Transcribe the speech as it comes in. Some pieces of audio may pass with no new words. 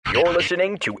You're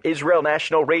listening to Israel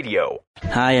National Radio.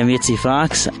 Hi, I'm Yitzi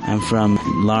Fox. I'm from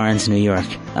Lawrence, New York.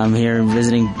 I'm here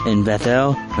visiting in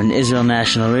Bethel on Israel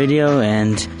National Radio,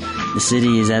 and the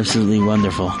city is absolutely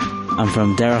wonderful. I'm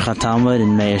from Derech HaTalmud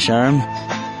in Mea Shearim,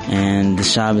 and the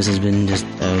Shabbos has been just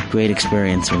a great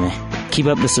experience for me. Keep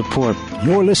up the support.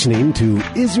 You're listening to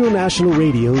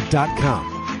IsraelNationalRadio.com.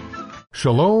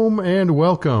 Shalom and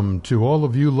welcome to all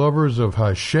of you lovers of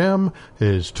Hashem,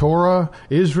 His Torah,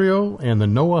 Israel, and the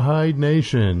Noahide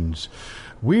nations.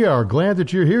 We are glad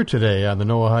that you're here today on the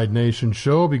Noahide Nation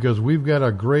Show because we've got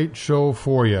a great show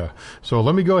for you. So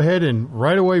let me go ahead and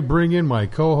right away bring in my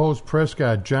co-host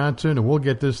Prescott Johnson, and we'll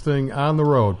get this thing on the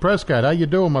road. Prescott, how you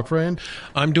doing, my friend?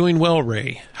 I'm doing well,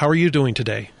 Ray. How are you doing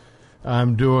today?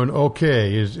 I'm doing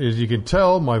okay. As you can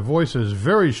tell, my voice is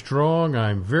very strong.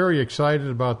 I'm very excited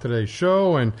about today's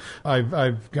show, and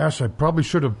I probably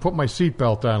should have put my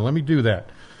seatbelt on. Let me do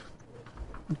that.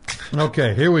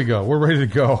 Okay, here we go. We're ready to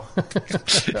go.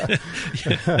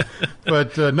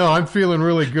 But no, I'm feeling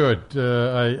really good.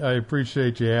 I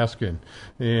appreciate you asking.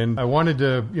 And I wanted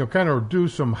to, kind of do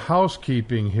some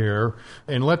housekeeping here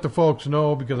and let the folks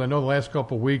know, because I know the last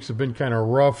couple of weeks have been kind of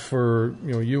rough for,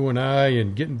 you and I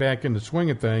and getting back in the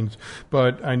swing of things.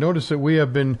 But I noticed that we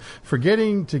have been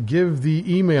forgetting to give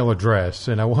the email address,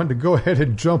 and I wanted to go ahead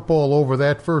and jump all over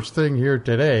that first thing here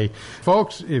today.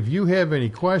 Folks, if you have any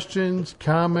questions,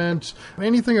 comments,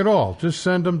 anything at all, just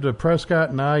send them to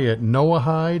Prescott and I at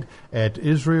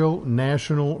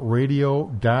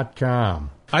noahide@IsraelNationalRadio.com.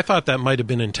 I thought that might have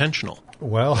been intentional.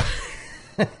 Well,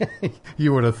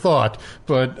 you would have thought,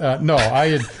 but no,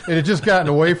 it had just gotten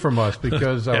away from us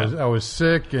because I was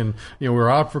sick, and we were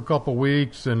out for a couple of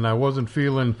weeks, and I wasn't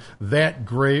feeling that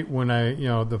great when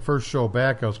the first show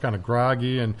back. I was kind of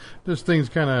groggy, and just things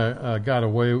kind of got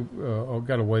away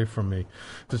from me.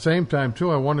 At the same time,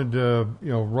 too, I wanted to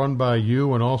run by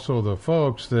you and also the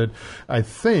folks that I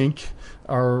think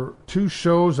our two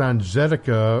shows on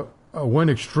Zedekiah went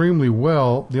extremely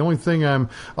well. The only thing I'm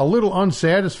a little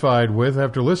unsatisfied with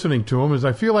after listening to them is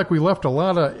I feel like we left a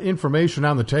lot of information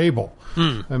on the table.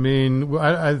 I mean,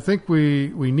 I think we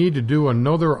need to do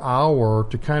another hour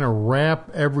to kind of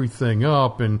wrap everything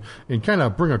up and kind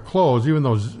of bring a close, even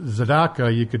though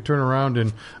Zedekiah, you could turn around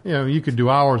and, you could do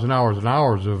hours and hours and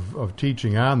hours of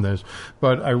teaching on this.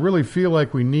 But I really feel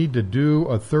like we need to do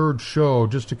a third show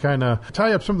just to kind of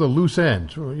tie up some of the loose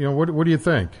ends. What do you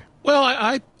think? Well,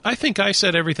 I think I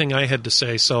said everything I had to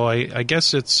say, so I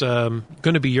guess it's going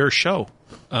to be your show.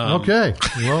 Okay.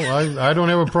 Well, I don't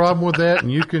have a problem with that,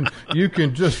 and you can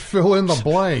just fill in the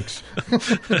blanks.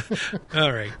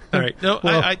 All right. No,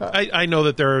 well, I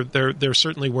know that there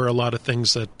certainly were a lot of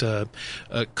things that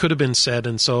could have been said,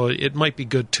 and so it might be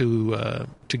good to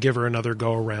give her another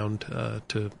go around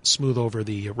to smooth over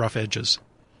the rough edges.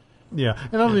 Yeah,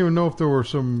 and I don't even know if there were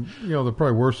some, there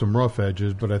probably were some rough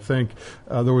edges, but I think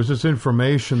there was this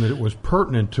information that it was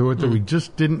pertinent to it that we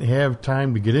just didn't have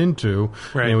time to get into,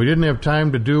 right. And we didn't have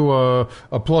time to do a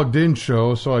plugged-in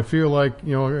show, so I feel like,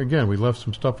 again, we left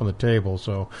some stuff on the table,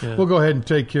 so we'll go ahead and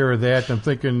take care of that. I'm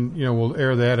thinking, we'll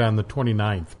air that on the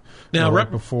 29th. Now,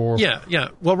 right before. Yeah.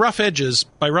 Well, rough edges,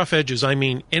 by rough edges, I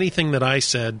mean anything that I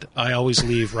said, I always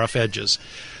leave rough edges.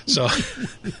 So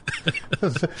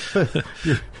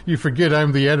you forget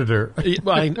I'm the editor.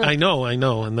 I know,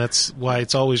 and that's why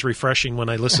it's always refreshing when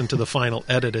I listen to the final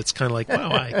edit. It's kind of like,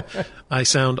 wow, I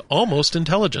sound almost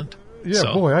intelligent. Yeah,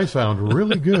 so. Boy, I sound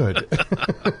really good.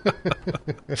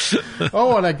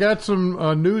 Oh, and I got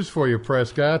some news for you,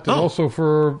 Prescott, and also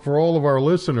for all of our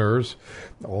listeners.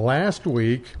 Last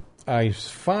week, I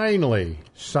finally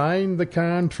signed the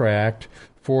contract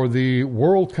for the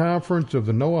World Conference of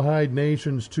the Noahide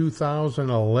Nations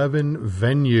 2011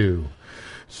 venue.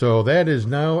 So that is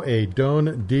now a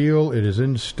done deal. It is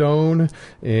in stone,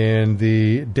 and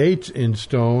the dates in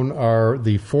stone are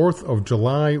the 4th of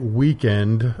July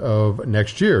weekend of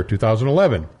next year,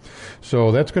 2011.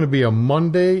 So that's going to be a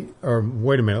Monday, or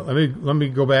wait a minute, let me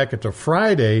go back. It's a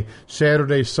Friday,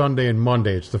 Saturday, Sunday, and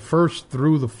Monday. It's the 1st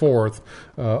through the 4th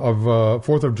of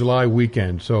 4th of July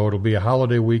weekend. So it'll be a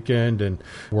holiday weekend, and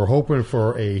we're hoping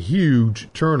for a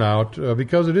huge turnout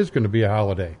because it is going to be a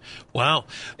holiday. Wow.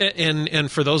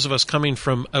 And for those of us coming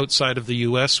from outside of the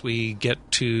U.S., we get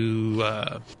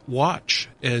to watch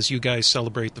as you guys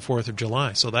celebrate the 4th of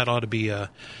July. So that ought to be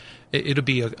it'll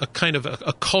be a kind of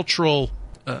a cultural,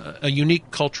 a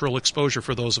unique cultural exposure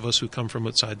for those of us who come from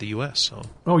outside the U.S. So.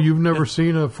 Oh, you've never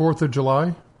seen a 4th of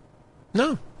July?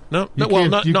 No. Well,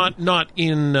 not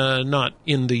in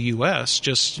the U.S.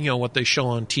 Just what they show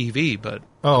on TV, but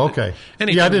Oh, okay.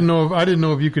 Anytime. Yeah, I didn't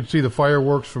know if you could see the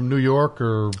fireworks from New York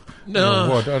or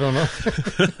what. I don't know.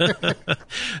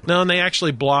 No, and they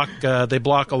actually block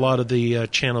a lot of the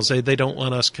channels. They don't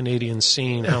want us Canadians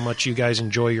seeing how much you guys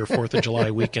enjoy your 4th of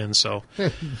July weekend. So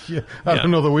I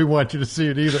don't know that we want you to see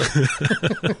it either.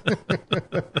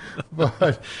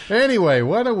 But anyway,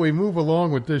 why don't we move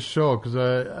along with this show? Because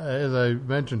as I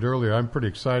mentioned earlier, I'm pretty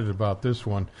excited about this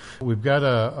one. We've got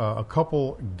a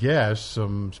couple guests,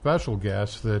 some special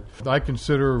guests that I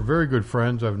consider very good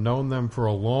friends. I've known them for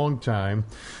a long time,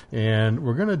 and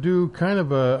we're going to do kind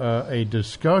of a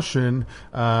discussion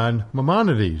on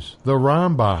Maimonides, the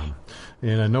Rambam.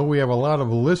 And I know we have a lot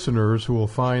of listeners who will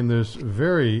find this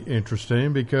very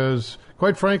interesting because,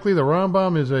 quite frankly, the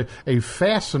Rambam is a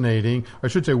fascinating, I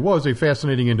should say was a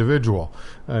fascinating individual.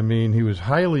 I mean, he was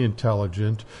highly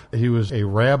intelligent. He was a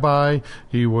rabbi.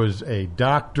 He was a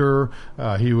doctor.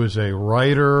 He was a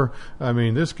writer. I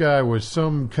mean, this guy was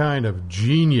some kind of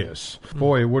genius.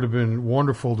 Boy, it would have been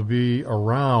wonderful to be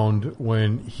around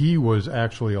when he was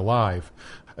actually alive.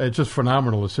 It's just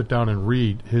phenomenal to sit down and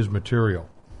read his material.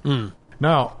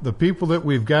 Now, the people that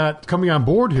we've got coming on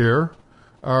board here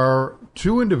are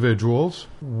two individuals.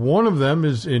 One of them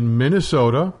is in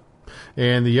Minnesota,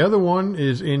 and the other one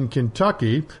is in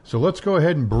Kentucky. So let's go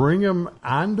ahead and bring them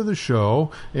onto the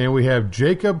show. And we have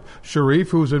Jacob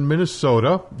Sharif, who's in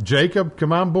Minnesota. Jacob,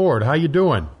 come on board. How you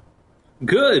doing?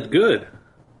 Good.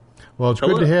 Well, it's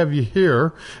Hello. good to have you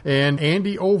here. And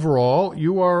Andy Overall,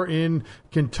 you are in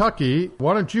Kentucky.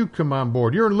 Why don't you come on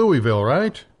board? You're in Louisville,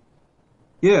 right?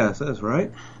 Yes, that's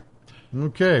right.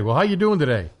 Okay. Well, how you doing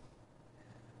today?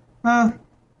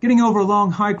 Getting over a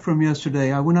long hike from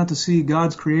yesterday. I went out to see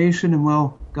God's creation, and,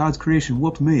 well, God's creation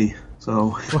whooped me.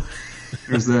 So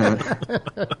there's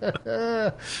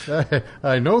that.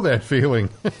 I know that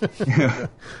feeling. Yeah.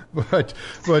 But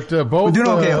both... We're doing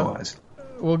okay otherwise.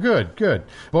 Well, good.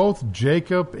 Both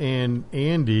Jacob and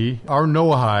Andy are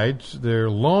Noahides. They're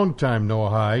longtime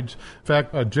Noahides. In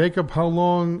fact, Jacob, how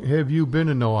long have you been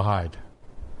a Noahide?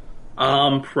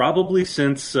 Probably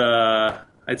since, I'd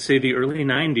say the early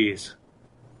 90s.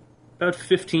 About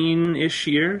 15-ish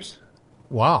years.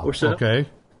 Wow. Or so. Okay.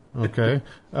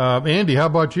 Andy, how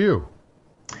about you?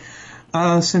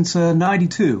 Since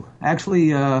 92.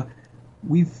 Actually,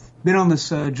 we've been on this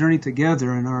journey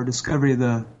together, and our discovery of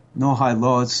the Noahide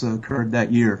laws occurred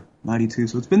that year, 92.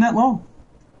 So it's been that long.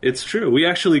 It's true. We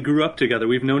actually grew up together.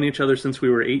 We've known each other since we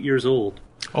were 8 years old.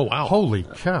 Oh, wow. Holy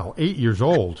cow, 8 years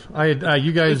old.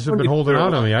 You guys have been holding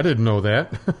out on me. I didn't know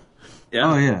that.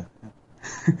 Yeah. Oh, yeah.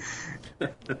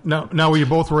 Now, were you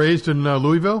both raised in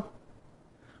Louisville?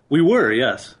 We were,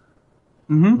 yes.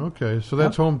 Mm-hmm. Okay, so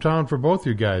that's hometown for both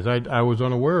you guys. I was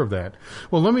unaware of that.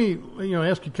 Well, let me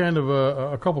ask you kind of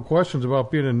a couple questions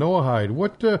about being a Noahide.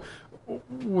 What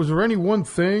was there any one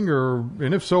thing,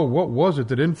 and if so, what was it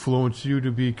that influenced you to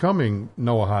becoming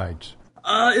Noahides?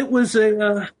 It was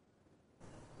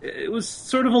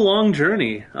sort of a long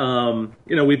journey.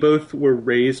 We both were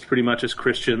raised pretty much as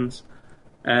Christians,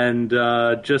 and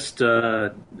as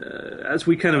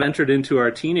we kind of entered into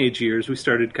our teenage years, we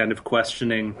started kind of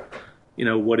questioning,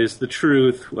 what is the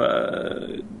truth?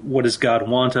 What does God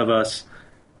want of us?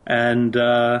 And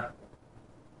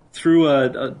through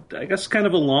I guess kind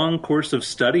of a long course of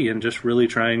study and just really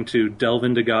trying to delve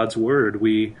into God's Word,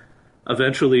 we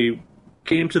eventually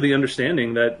came to the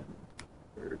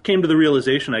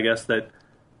realization, I guess, that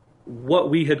what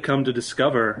we had come to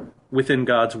discover within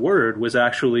God's Word was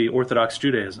actually Orthodox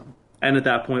Judaism. And at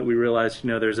that point we realized,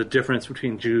 there's a difference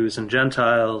between Jews and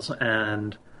Gentiles,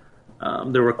 and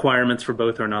the requirements for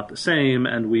both are not the same,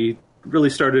 and we really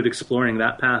started exploring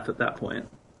that path at that point.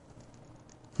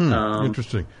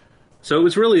 Interesting. So it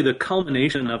was really the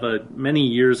culmination of many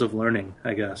years of learning,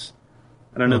 I guess.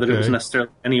 I don't know that it was necessarily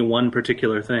any one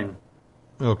particular thing.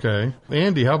 Okay.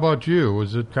 Andy, how about you?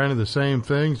 Was it kind of the same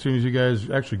thing as soon as you guys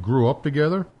actually grew up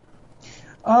together?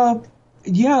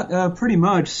 Yeah, pretty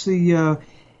much. See, I'd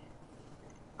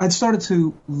started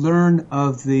to learn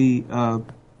of the,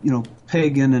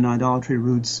 pagan and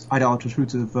idolatrous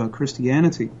roots of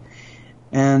Christianity.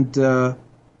 And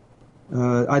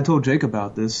I told Jake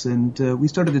about this, and we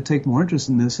started to take more interest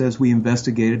in this as we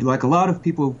investigated. Like a lot of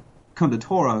people come to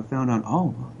Torah, found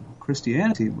out,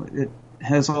 Christianity, it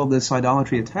has all this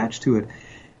idolatry attached to it.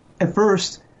 At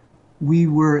first, we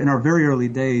were, in our very early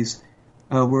days,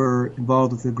 were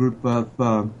involved with a group of,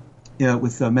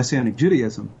 with Messianic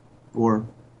Judaism, or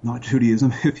not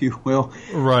Judaism, if you will.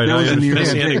 Right.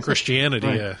 Messianic Christianity,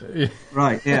 right. yeah.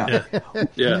 Right, yeah.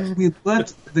 Yeah. We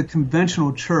left the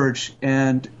conventional church,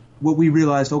 and what we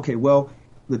realized,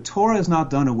 the Torah is not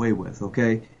done away with,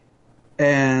 okay?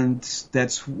 And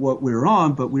that's what we were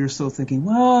on, but we were still thinking,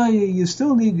 well, you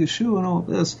still need Yeshua and all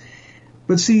this.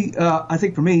 But see, I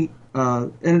think for me,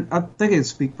 and I think I can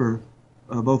speak for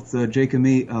both Jake and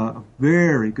me, a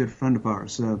very good friend of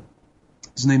ours.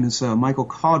 His name is Michael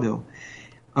Caudill.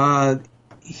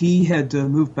 He had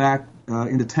moved back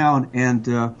into town, and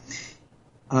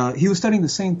he was studying the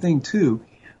same thing too.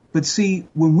 But see,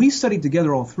 when we studied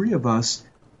together, all three of us,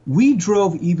 we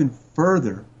drove even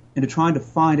further into trying to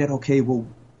find out, okay, well,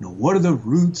 what are the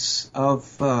roots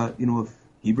of, of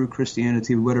Hebrew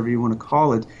Christianity, whatever you want to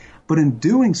call it. But in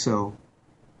doing so,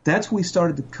 that's when we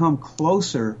started to come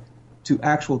closer to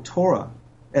actual Torah,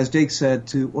 as Jake said,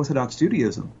 to Orthodox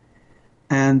Judaism.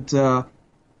 And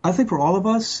I think for all of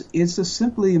us, it's just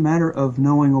simply a matter of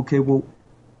knowing, okay, well,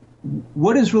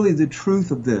 what is really the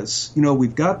truth of this?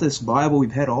 We've got this Bible,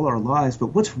 we've had all our lives, but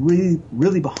what's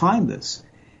really behind this?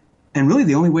 And really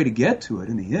the only way to get to it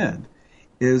in the end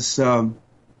is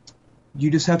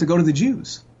you just have to go to the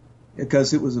Jews,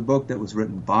 because it was a book that was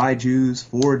written by Jews,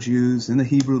 for Jews, in the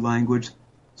Hebrew language.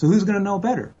 So who's going to know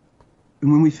better?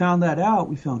 And when we found that out,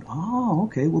 we found,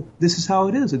 okay, well, this is how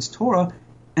it is. It's Torah.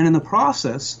 And in the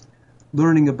process,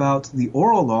 learning about the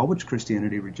oral law, which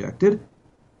Christianity rejected,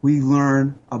 we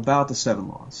learn about the 7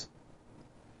 laws.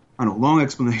 I know, long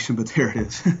explanation, but there it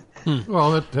is.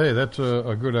 Well, that's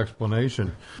a good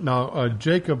explanation. Now,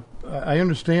 Jacob, I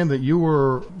understand that you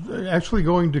were actually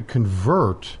going to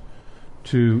convert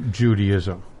to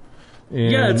Judaism.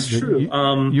 And yeah, it's true.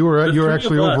 You were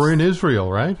actually over in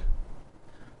Israel, right?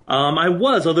 I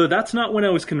was, although that's not when I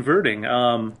was converting.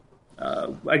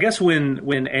 I guess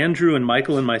when Andrew and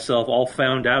Michael and myself all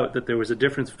found out that there was a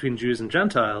difference between Jews and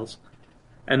Gentiles,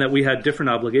 and that we had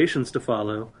different obligations to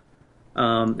follow,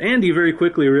 Andy very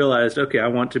quickly realized, okay, I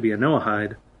want to be a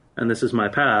Noahide, and this is my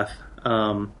path.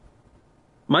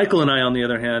 Michael and I, on the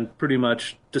other hand, pretty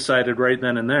much decided right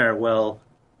then and there, well,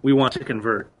 we want to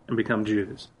convert and become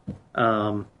Jews.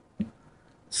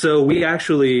 So we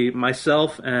actually,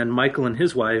 myself and Michael and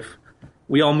his wife,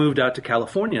 we all moved out to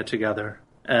California together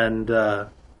and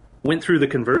went through the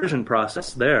conversion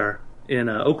process there in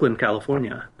Oakland,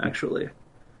 California, actually.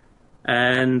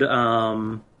 And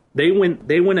they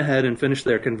went ahead and finished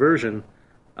their conversion,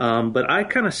 but I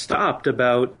kind of stopped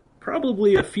about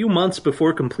probably a few months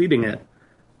before completing it,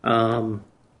 and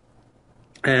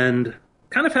kind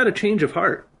of had a change of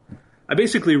heart. I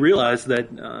basically realized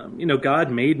that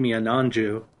God made me a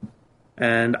non-Jew,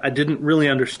 and I didn't really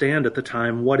understand at the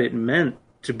time what it meant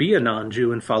to be a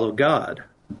non-Jew and follow God.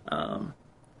 And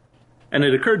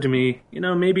it occurred to me,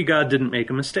 maybe God didn't make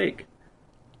a mistake.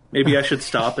 Maybe I should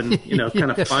stop and,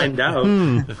 kind of find out,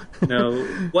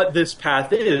 what this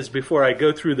path is before I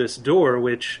go through this door,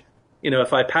 which,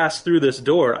 if I pass through this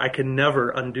door, I can never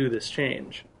undo this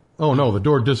change. Oh, no, the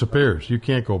door disappears. You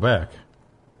can't go back.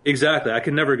 Exactly. I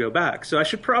can never go back. So I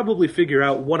should probably figure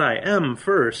out what I am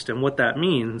first and what that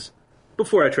means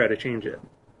before I try to change it.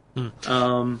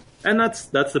 And that's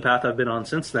the path I've been on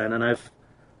since then. And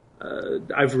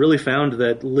I've really found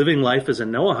that living life as a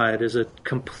Noahide is a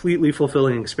completely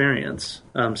fulfilling experience,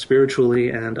 spiritually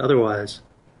and otherwise.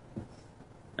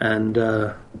 And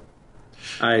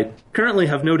I currently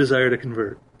have no desire to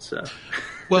convert. So,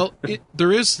 well,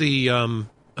 there is the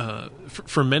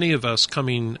for many of us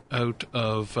coming out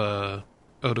of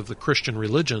the Christian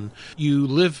religion, you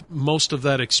live most of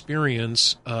that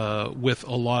experience with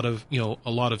a lot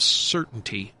of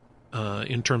certainty.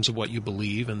 In terms of what you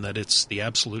believe and that it's the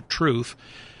absolute truth.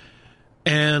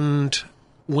 And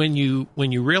when you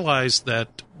realize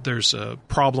that there's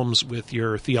problems with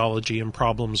your theology and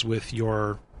problems with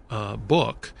your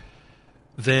book,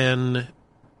 then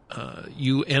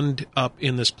you end up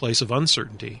in this place of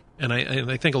uncertainty. And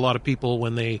I think a lot of people,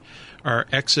 when they are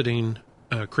exiting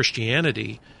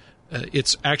Christianity,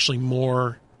 it's actually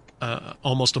more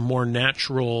almost a more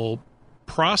natural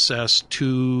process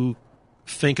to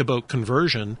think about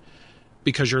conversion,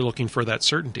 because you're looking for that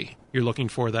certainty. You're looking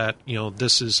for that,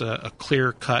 this is a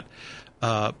clear-cut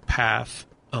path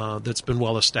that's been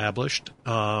well established.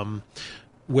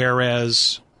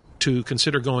 Whereas to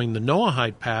consider going the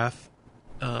Noahide path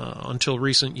until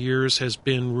recent years has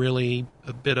been really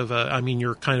a bit of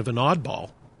you're kind of an oddball.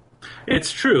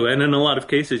 It's true, and in a lot of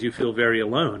cases you feel very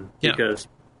alone, because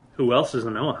who else is a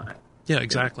Noahide? Yeah,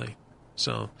 exactly.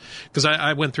 So, because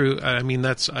I went through,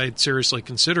 I'd seriously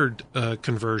considered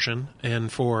conversion,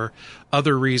 and for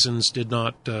other reasons did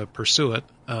not pursue it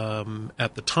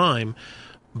at the time.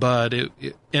 But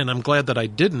and I'm glad that I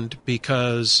didn't,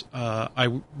 because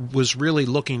I was really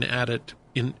looking at it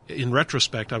in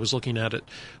retrospect. I was looking at it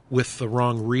with the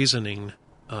wrong reasoning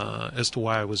as to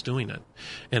why I was doing it,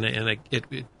 and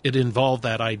it involved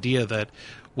that idea that,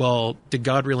 well, did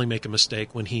God really make a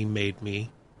mistake when He made me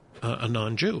a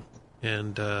non-Jew?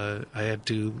 And I had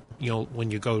to,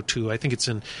 when you go to, I think it's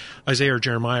in Isaiah or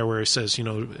Jeremiah where it says,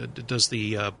 does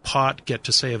the pot get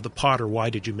to say of the potter, why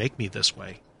did you make me this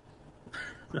way?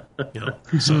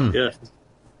 So Yeah.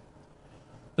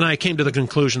 And I came to the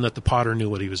conclusion that the potter knew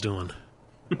what he was doing.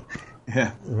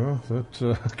 Yeah. Well, that's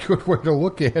a good way to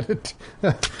look at it.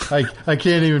 I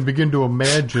can't even begin to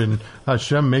imagine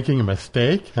Hashem making a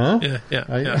mistake, huh?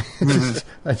 Yeah.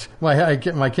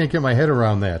 I can't get my head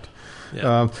around that.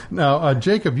 Yeah. Now,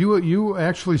 Jacob, you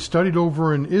actually studied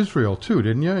over in Israel too,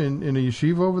 didn't you? In a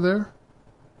yeshiva over there?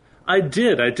 I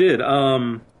did.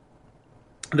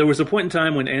 There was a point in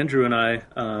time when Andrew and I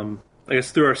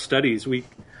guess through our studies, we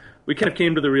kind of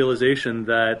came to the realization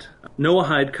that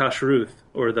Noahide kashrut,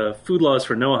 or the food laws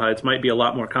for Noahides, might be a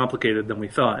lot more complicated than we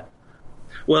thought.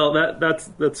 Well,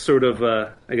 that's sort of,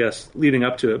 I guess, leading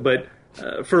up to it. But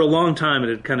for a long time, it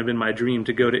had kind of been my dream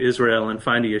to go to Israel and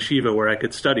find a yeshiva where I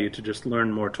could study to just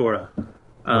learn more Torah.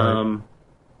 Right.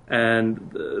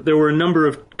 And there were a number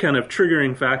of kind of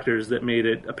triggering factors that made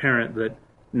it apparent that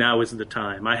now is the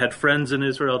time. I had friends in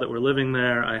Israel that were living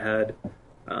there. I had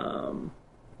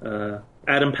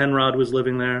Adam Penrod was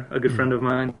living there, a good friend of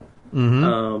mine.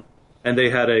 Mm-hmm. And they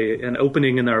had an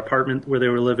opening in their apartment where they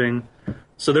were living.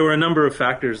 So there were a number of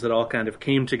factors that all kind of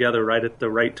came together right at the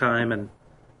right time. And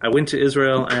I went to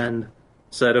Israel and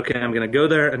said, okay, I'm going to go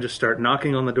there and just start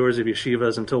knocking on the doors of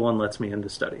yeshivas until one lets me in to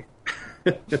study.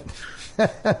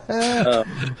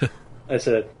 I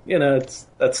said,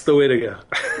 that's the way to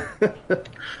go.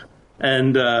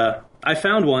 And I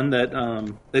found one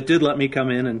that did let me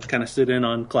come in and kind of sit in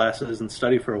on classes and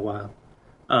study for a while.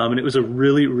 And it was a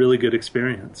really, really good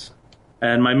experience.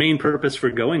 And my main purpose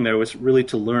for going there was really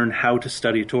to learn how to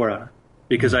study Torah.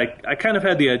 Because I kind of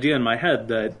had the idea in my head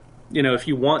that, if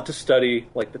you want to study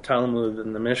like the Talmud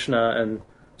and the Mishnah and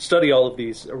study all of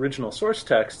these original source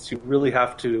texts, you really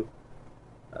have to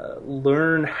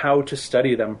learn how to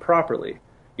study them properly.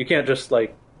 You can't just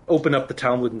open up the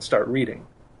Talmud and start reading.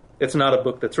 It's not a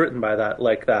book that's written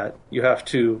like that. You have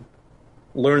to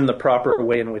learn the proper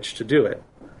way in which to do it.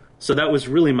 So that was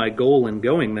really my goal in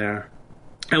going there.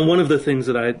 And one of the things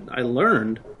that I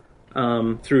learned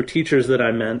through teachers that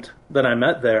I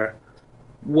met there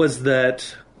was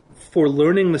that for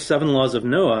learning the 7 laws of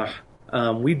Noah,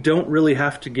 we don't really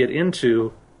have to get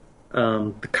into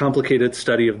the complicated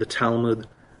study of the Talmud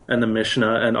and the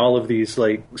Mishnah and all of these,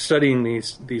 studying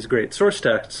these great source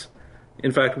texts.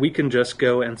 In fact, we can just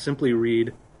go and simply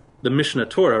read the Mishnah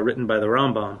Torah written by the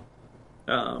Rambam,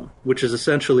 which is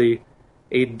essentially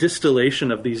a distillation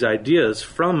of these ideas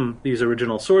from these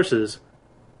original sources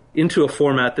into a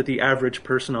format that the average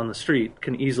person on the street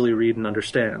can easily read and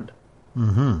understand,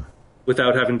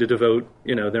 without having to devote,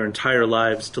 their entire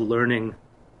lives to learning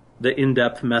the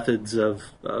in-depth methods of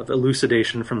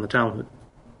elucidation from the Talmud.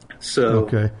 So,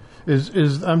 okay.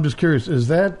 I'm just curious, is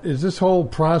this whole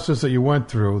process that you went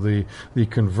through, the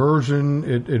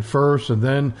conversion at first and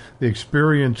then the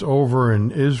experience over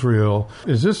in Israel,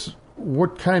 is this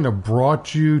what kind of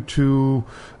brought you to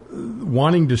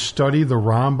wanting to study the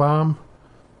Rambam?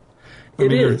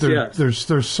 Yes.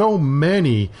 There's so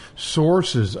many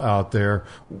sources out there.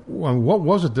 What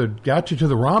was it that got you to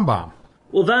the Rambam?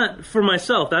 Well, that for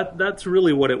myself, that's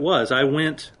really what it was. I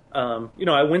went,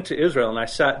 I went to Israel and I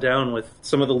sat down with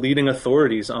some of the leading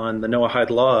authorities on the Noahide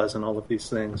laws and all of these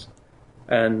things,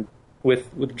 and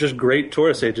with just great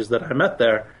Torah sages that I met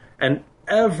there, and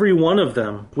every one of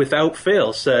them, without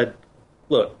fail, said,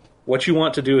 "Look, what you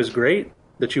want to do is great.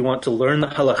 That you want to learn the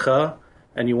halakha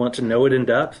and you want to know it in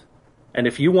depth, and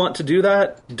if you want to do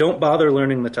that, don't bother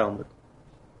learning the Talmud.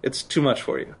 It's too much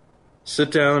for you.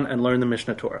 Sit down and learn the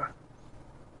Mishnah Torah."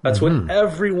 That's what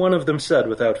every one of them said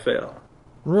without fail.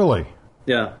 Really?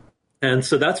 Yeah. And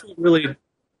so that's what really,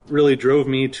 really drove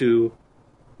me to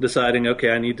deciding,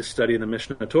 okay, I need to study the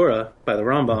Mishnah Torah by the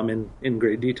Rambam in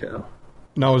great detail.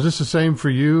 Now, is this the same for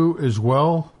you as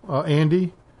well,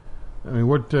 Andy? I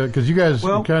mean, because you guys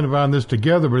were kind of on this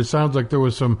together, but it sounds like there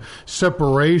was some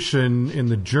separation in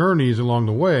the journeys along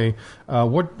the way.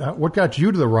 What got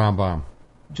you to the Rambam?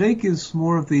 Jake is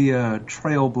more of the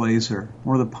trailblazer,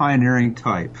 more of the pioneering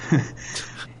type.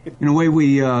 In a way,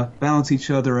 we balance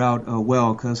each other out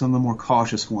well, because I'm the more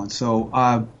cautious one. So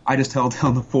I just held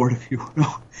down the fort, if you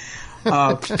will.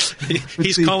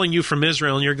 He's calling you from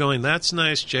Israel, and you're going, "That's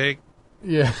nice, Jake."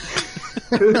 Yeah.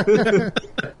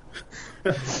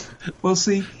 Well,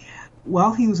 see,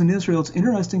 while he was in Israel, it's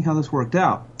interesting how this worked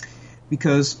out.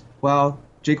 Because while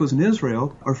Jake was in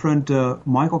Israel, our friend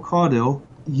Michael Caudill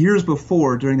years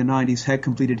before, during the 90s, had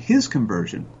completed his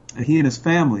conversion, he and his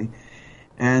family,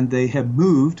 and they had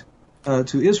moved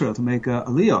to Israel to make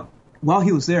Aliyah. While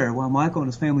he was there, while Michael and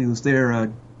his family was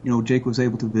there, Jake was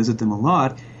able to visit them a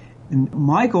lot. And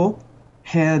Michael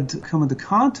had come into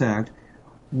contact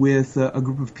with a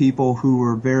group of people who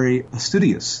were very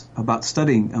studious about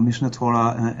studying Mishnah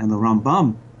Torah and the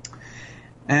Rambam.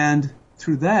 And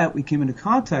through that, we came into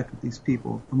contact with these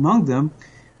people. Among them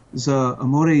is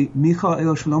Amori Michael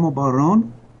Shlomo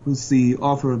Baron, who's the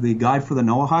author of the Guide for the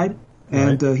Noahide.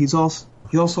 And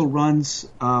he also runs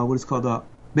what is called the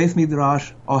Beit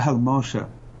Midrash Ohel Moshe.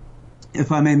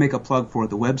 If I may make a plug for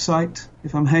the website,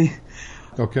 if I may.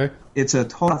 Okay. It's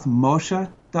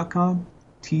torathmoshe.com,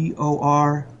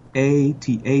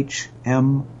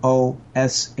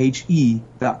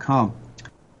 TORATHMOSHE.com.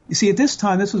 You see, at this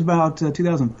time, this was about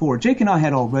 2004, Jake and I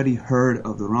had already heard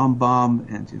of the Rambam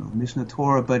and Mishnah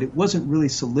Torah, but it wasn't really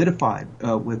solidified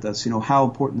with us, how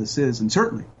important this is, and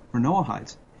certainly for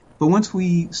Noahides. But once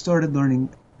we started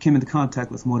learning, came into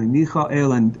contact with Mori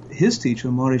Michael and his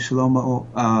teacher, Mori Shlomo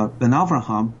Ben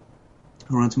Avraham,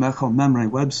 who runs Mechel Memrei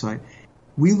website,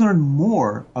 we learned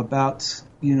more about,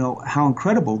 how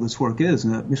incredible this work is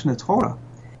in Mishnah Torah.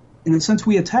 And since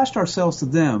we attached ourselves to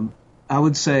them, I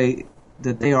would say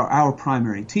that they are our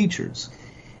primary teachers.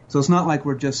 So it's not like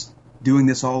we're just doing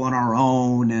this all on our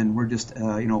own and we're just,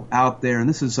 out there and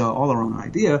this is all our own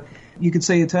idea. You could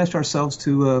say attached ourselves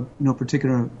to,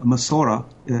 particular Masorah,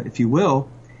 if you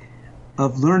will,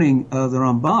 of learning the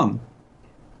Rambam.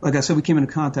 Like I said, we came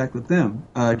into contact with them.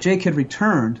 Jake had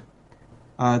returned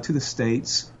to the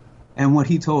States, and what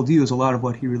he told you is a lot of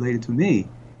what he related to me.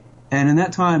 And in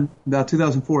that time, about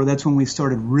 2004, that's when we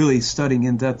started really studying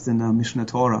in depth in Mishnah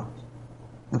Torah.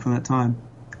 From that time,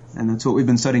 and that's what we've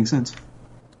been studying since.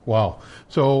 Wow.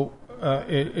 So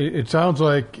it sounds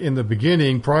like in the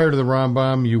beginning, prior to the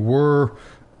Rambam, you were,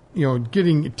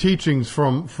 getting teachings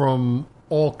from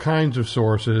all kinds of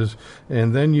sources,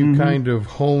 and then you kind of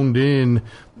honed in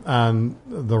on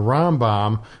the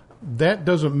Rambam. That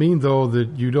doesn't mean, though,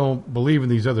 that you don't believe in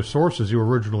these other sources you were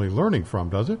originally learning from,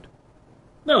 does it?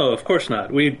 No, of course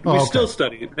not. We still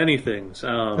study many things.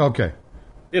 Okay.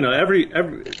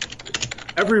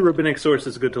 Every rabbinic source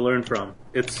is good to learn from.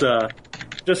 It's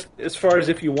just as far as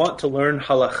if you want to learn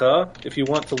halacha, if you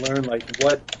want to learn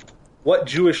what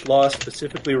Jewish law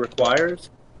specifically requires,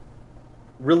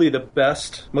 really the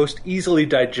best, most easily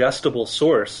digestible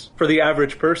source for the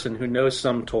average person who knows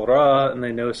some Torah and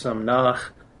they know some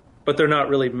Nach, but they're not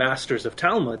really masters of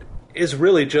Talmud, is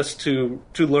really just to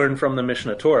learn from the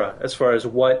Mishnah Torah as far as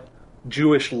what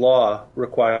Jewish law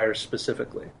requires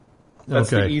specifically.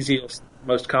 That's the easiest,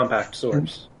 most compact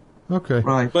source. Okay.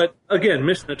 Right. But again,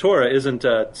 Mishnah Torah isn't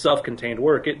a self-contained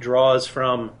work. It draws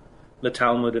from the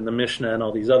Talmud and the Mishnah and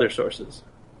all these other sources.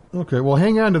 Okay, well,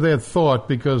 hang on to that thought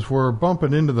because we're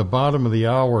bumping into the bottom of the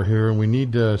hour here and we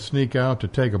need to sneak out to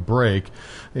take a break.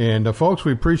 And, folks,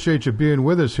 we appreciate you being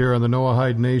with us here on the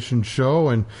Noahide Nation show.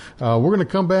 And we're going to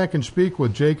come back and speak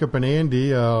with Jacob and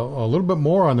Andy a little bit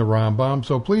more on the Rambam.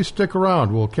 So please stick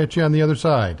around. We'll catch you on the other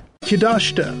side.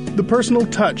 Kidashta, the personal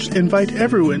touch, invite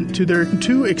everyone to their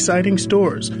two exciting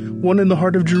stores, one in the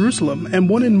heart of Jerusalem and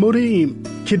one in Modi'in.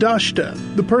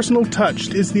 Kidashta, the personal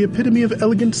touch, is the epitome of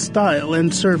elegant style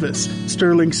and service.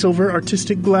 Sterling silver,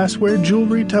 artistic glassware,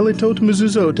 jewelry, talitot,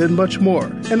 mezuzot, and much more.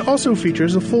 And also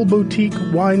features a full boutique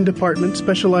wine department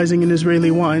specializing in Israeli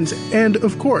wines. And,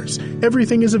 of course,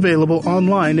 everything is available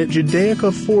online at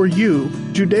Judaica4U,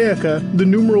 Judaica, the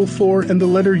numeral 4 and the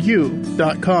letter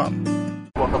U.com.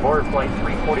 Welcome aboard, Flight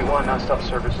 341, non-stop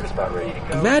service is about ready to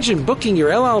go. Imagine booking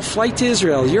your El Al flight to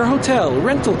Israel, your hotel,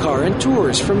 rental car, and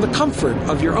tours from the comfort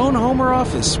of your own home or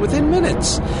office within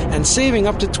minutes, and saving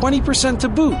up to 20% to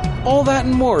boot. All that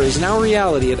and more is now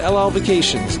reality at El Al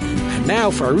Vacations. And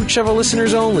now for Arutz Sheva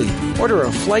listeners only, order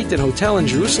a flight and hotel in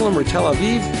Jerusalem or Tel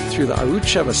Aviv through the Arutz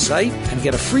Sheva site and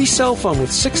get a free cell phone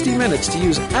with 60 minutes to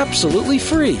use absolutely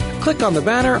free. Click on the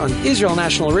banner on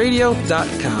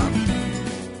IsraelNationalRadio.com.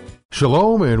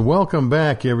 Shalom and welcome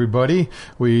back, everybody.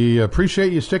 We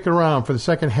appreciate you sticking around for the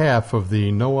second half of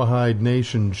the Noahide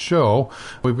Nation show.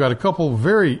 We've got a couple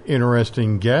very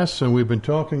interesting guests, and we've been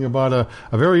talking about a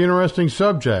very interesting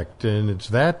subject, and it's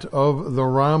that of the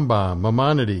Rambam,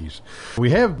 Maimonides. We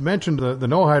have mentioned the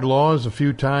Noahide laws a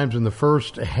few times in the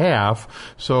first half,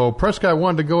 so Prescott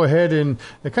wanted to go ahead and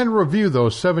kind of review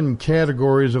those 7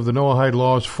 categories of the Noahide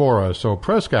laws for us. So,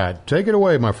 Prescott, take it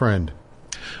away, my friend.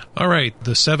 All right,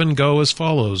 the 7 go as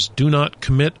follows. Do not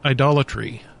commit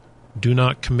idolatry. Do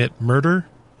not commit murder.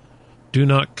 Do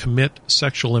not commit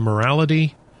sexual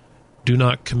immorality. Do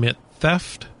not commit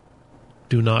theft.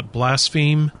 Do not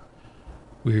blaspheme.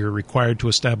 We are required to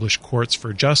establish courts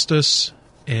for justice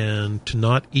and to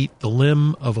not eat the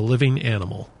limb of a living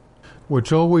animal.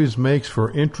 Which always makes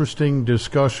for interesting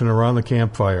discussion around the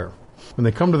campfire. When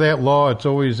they come to that law, it's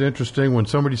always interesting when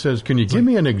somebody says, "Can you give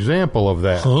me an example of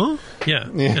that?" Huh? Yeah.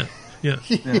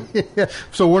 Yeah.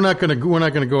 So we're not going to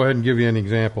go ahead and give you any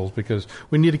examples because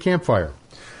we need a campfire.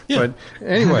 Yeah. But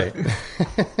anyway,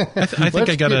 I think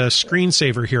I got a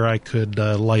screensaver here I could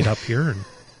light up here.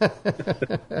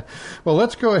 Well,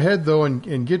 let's go ahead, though,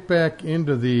 and get back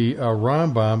into the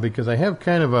Rambam, because I have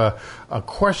kind of a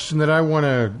question that I want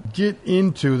to get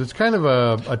into that's kind of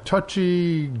a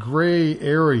touchy, gray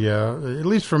area, at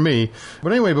least for me.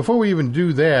 But anyway, before we even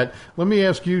do that, let me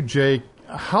ask you, Jake,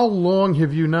 how long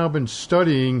have you now been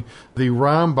studying the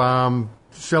Rambam,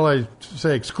 shall I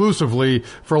say exclusively,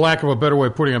 for lack of a better way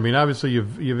of putting it? I mean, obviously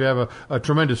you have a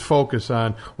tremendous focus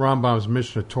on Rambam's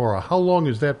Mishneh Torah. How long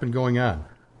has that been going on?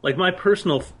 Like, my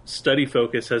personal study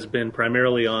focus has been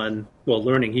primarily on,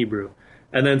 learning Hebrew,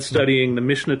 and then studying the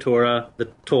Mishneh Torah, the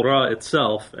Torah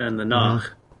itself, and the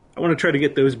Nach. I want to try to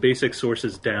get those basic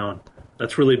sources down.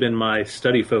 That's really been my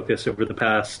study focus over the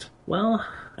past,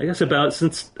 I guess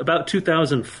since about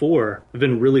 2004, I've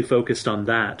been really focused on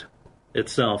that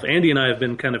itself. Andy and I have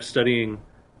been kind of studying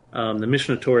the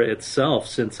Mishneh Torah itself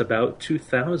since about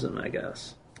 2000, I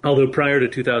guess. Although prior to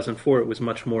 2004, it was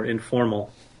much more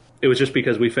informal. It was just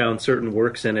because we found certain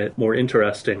works in it more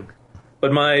interesting.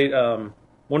 But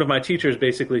one of my teachers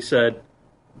basically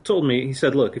told me, he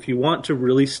said, look, if you want to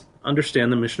really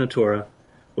understand the Mishneh Torah,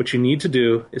 what you need to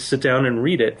do is sit down and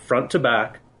read it front to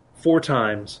back 4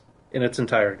 times in its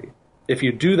entirety. If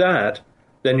you do that,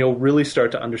 then you'll really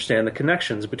start to understand the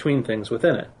connections between things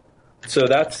within it. So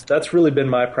that's really been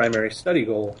my primary study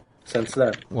goal since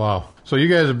then. Wow. So you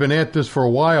guys have been at this for a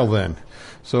while then.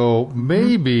 So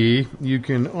maybe you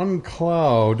can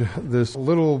uncloud this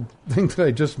little thing that I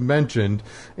just mentioned,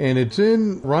 and it's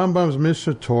in Rambam's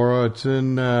Mishneh Torah. It's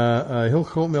in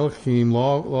Hilchot Melachim,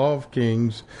 Law of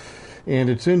Kings, and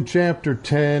it's in chapter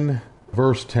 10,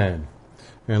 verse 10.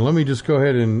 And let me just go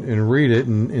ahead and read it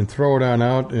and throw it on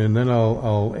out, and then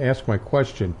I'll ask my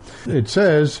question. It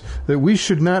says that we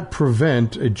should not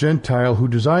prevent a Gentile who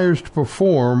desires to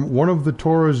perform one of the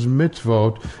Torah's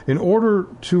mitzvot in order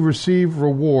to receive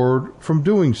reward from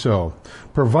doing so,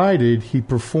 provided he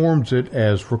performs it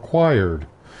as required.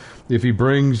 If he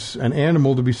brings an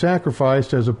animal to be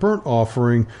sacrificed as a burnt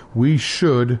offering, we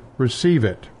should receive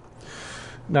it.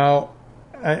 Now,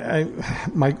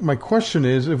 my question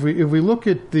is, if we look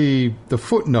at the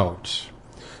footnotes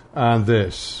on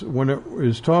this, when it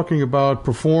is talking about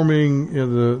performing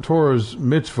the Torah's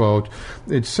mitzvot,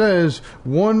 it says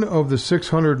one of the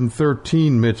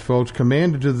 613 mitzvot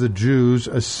commanded to the Jews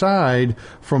aside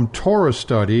from Torah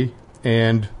study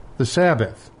and the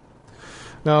Sabbath.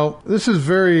 Now, this is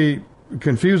very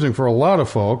confusing for a lot of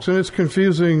folks, and it's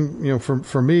confusing,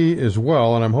 for me as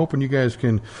well. And I'm hoping you guys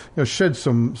can, shed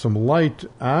some light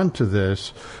onto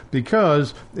this,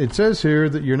 because it says here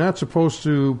that you're not supposed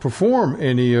to perform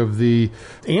any of the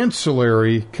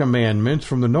ancillary commandments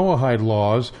from the Noahide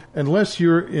laws unless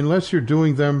you're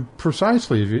doing them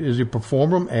precisely, as you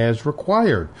perform them as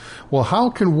required. Well,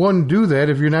 how can one do that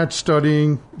if you're not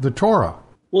studying the Torah?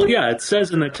 Well, yeah, it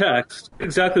says in the text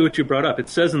exactly what you brought up. It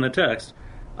says in the text,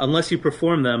 unless you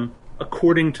perform them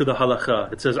according to the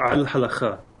halakha. It says al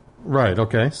halakha. Right,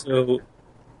 okay. So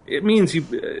it means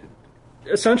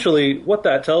essentially what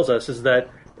that tells us is that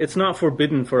it's not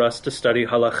forbidden for us to study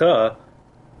halakha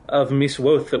of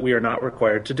miswoth that we are not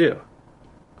required to do.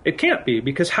 It can't be,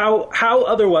 because how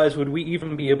otherwise would we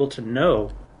even be able to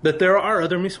know that there are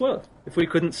other miswoth if we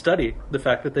couldn't study the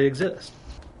fact that they exist?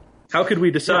 How could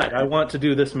we decide, I want to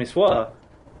do this miswah,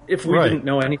 if we didn't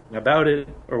know anything about it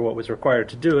or what was required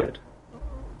to do it?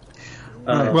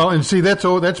 Well, and see, that's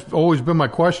always been my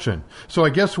question. So I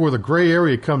guess where the gray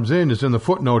area comes in is in the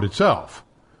footnote itself,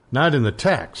 not in the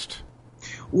text.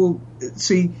 Well,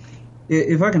 see,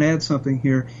 if I can add something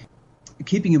here,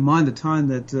 keeping in mind the time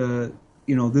that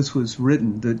this was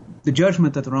written, the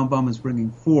judgment that the Rambam is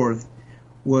bringing forth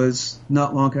was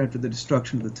not long after the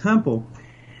destruction of the temple,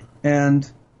 and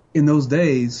in those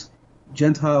days,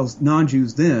 Gentiles,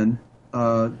 non-Jews then,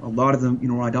 a lot of them,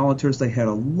 were idolaters. They had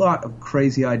a lot of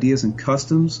crazy ideas and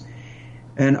customs.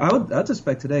 And I'd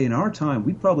suspect today, in our time,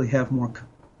 we'd probably have more,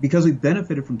 because we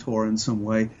benefited from Torah in some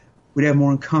way, we'd have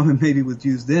more in common maybe with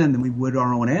Jews then than we would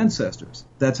our own ancestors.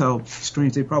 That's how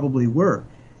strange they probably were.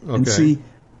 Okay. And see, when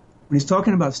he's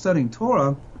talking about studying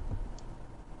Torah,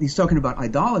 he's talking about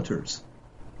idolaters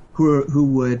who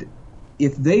would,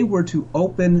 if they were to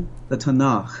open the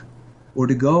Tanakh or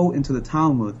to go into the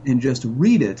Talmud and just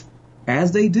read it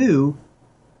as they do,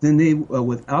 then they,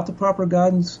 without the proper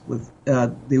guidance,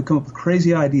 they would come up with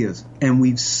crazy ideas. And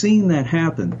we've seen that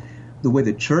happen. The way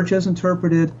the church has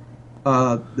interpreted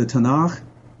the Tanakh,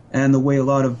 and the way a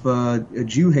lot of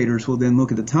Jew haters will then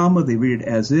look at the Talmud, they read it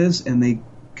as is, and they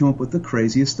come up with the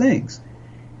craziest things.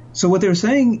 So what they're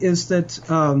saying is that,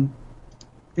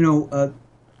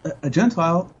 a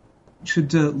Gentile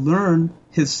should learn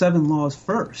his 7 laws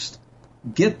first.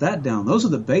 Get that down. Those are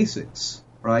the basics,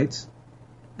 right?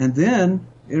 And then,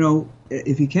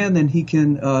 if he can, then he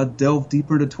can delve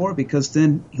deeper into Torah, because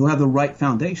then he'll have the right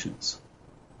foundations.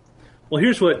 Well,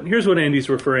 here's what Andy's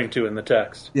referring to in the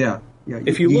text. Yeah.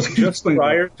 If you look just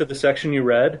prior to the section you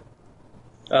read,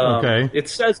 okay. It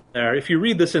says there, if you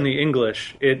read this in the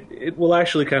English, it will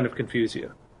actually kind of confuse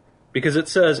you. Because it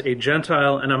says a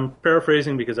Gentile, and I'm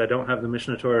paraphrasing because I don't have the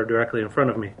Mishnah Torah directly in front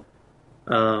of me.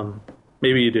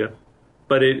 Maybe you do.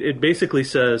 But it basically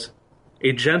says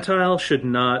a Gentile should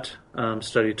not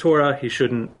study Torah, he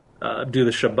shouldn't do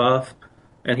the Shabbat,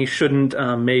 and he shouldn't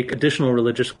make additional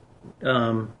religious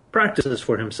practices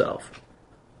for himself.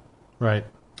 Right.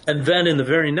 And then in the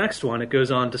very next one, it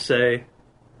goes on to say,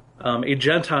 a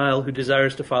Gentile who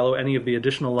desires to follow any of the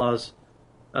additional laws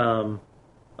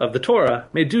of the Torah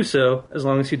may do so as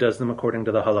long as he does them according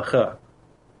to the halakha.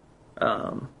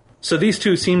 So these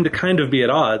two seem to kind of be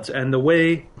at odds, and the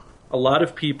way a lot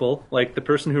of people, like the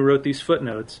person who wrote these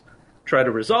footnotes, try to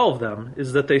resolve them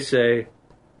is that they say,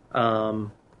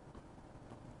 what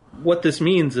this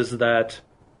means is that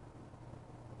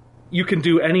you can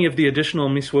do any of the additional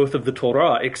miswot of the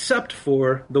Torah except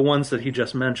for the ones that he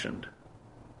just mentioned.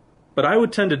 But I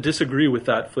would tend to disagree with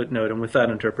that footnote and with that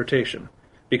interpretation.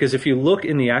 Because if you look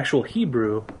in the actual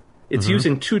Hebrew, it's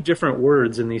using 2 different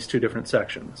words in these 2 different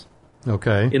sections.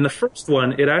 Okay. In the first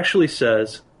one, it actually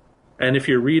says, and if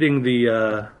you're reading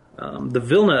the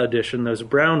Vilna edition, those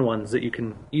brown ones that you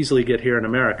can easily get here in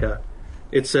America,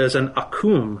 it says an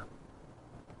akum.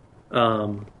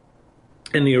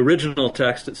 In the original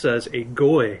text, it says a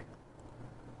goy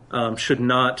should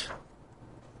not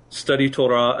study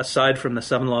Torah aside from the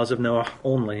 7 laws of Noah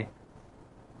only.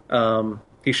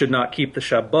 He should not keep the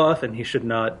Shabbat, and he should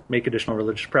not make additional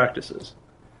religious practices.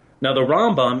 Now, the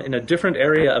Rambam, in a different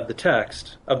area of the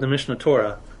text, of the Mishnah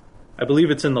Torah, I believe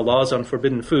it's in the Laws on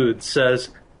Forbidden Food, says,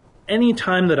 any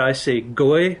time that I say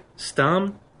goy,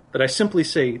 stam, that I simply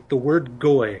say the word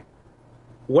goy,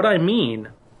 what I mean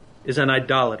is an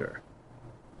idolater,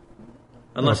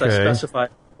 unless I specify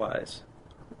otherwise.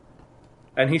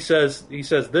 And he says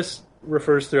this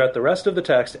refers throughout the rest of the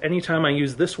text. Anytime I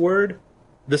use this word,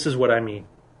 this is what I mean.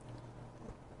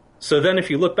 So then if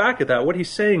you look back at that, what he's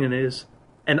saying is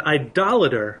an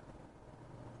idolater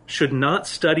should not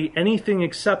study anything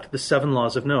except the 7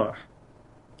 laws of Noah.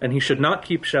 And he should not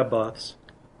keep Shabbats.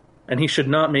 And he should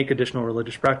not make additional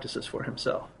religious practices for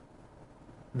himself.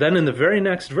 Then in the very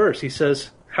next verse, he says,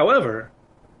 however,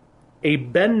 a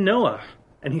ben Noah,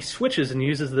 and he switches and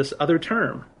uses this other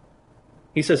term.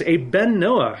 He says, a ben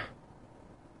Noah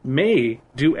may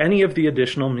do any of the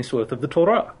additional miswot of the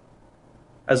Torah,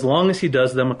 as long as he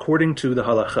does them according to the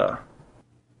halakha.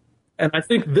 And I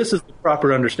think this is the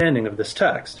proper understanding of this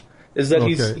text, is that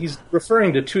he's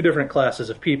referring to 2 different classes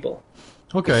of people.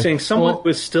 Okay. He's saying someone who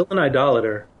is still an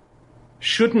idolater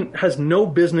has no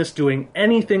business doing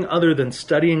anything other than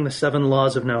studying the 7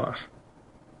 laws of Noah.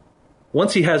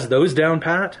 Once he has those down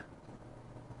pat,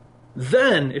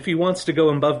 then if he wants to go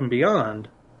above and beyond,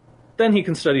 then he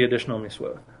can study additional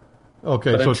miswot.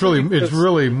 Okay, but so it's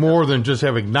really more than just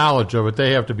having knowledge of it.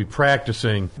 They have to be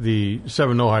practicing the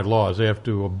 7 Noahide laws. They have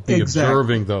to be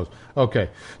observing those. Okay,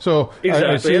 so exactly.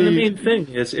 I see. And the main thing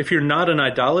is, if you're not an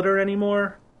idolater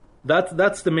anymore,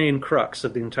 that's the main crux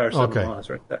of the entire 7 laws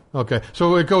right there. Okay,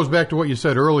 so it goes back to what you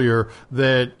said earlier,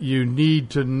 that you need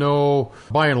to know,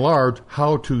 by and large,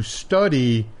 how to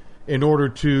study in order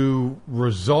to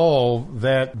resolve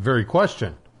that very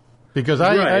question. Because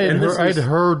I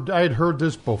had heard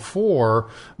this before,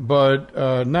 but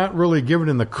not really given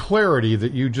in the clarity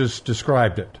that you just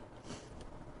described it.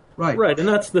 Right, and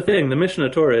that's the thing. The Mishnah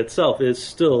Torah itself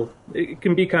it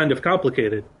can be kind of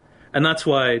complicated. And that's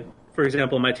why, for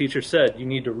example, my teacher said you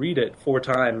need to read it 4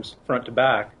 times front to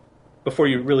back before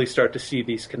you really start to see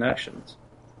these connections.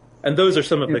 And those are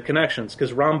some of the connections,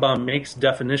 because Rambam makes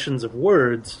definitions of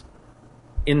words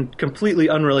in completely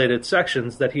unrelated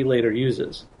sections that he later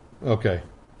uses. Okay.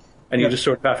 And you just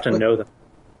sort of have to know them.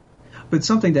 But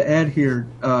something to add here,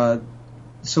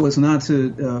 so as not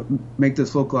to make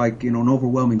this look like an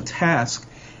overwhelming task,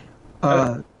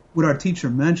 what our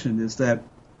teacher mentioned is that,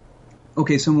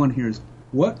 okay, someone hears,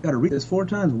 what? Got to read this 4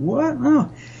 times? What?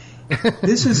 No.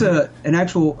 This is an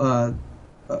actual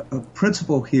a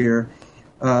principle here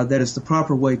that is the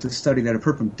proper way to study that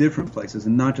apart from different places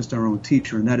and not just our own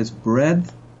teacher, and that is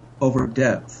breadth over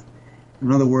depth.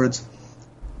 In other words,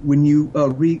 when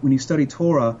you study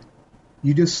Torah,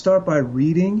 you just start by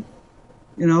reading,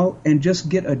 and just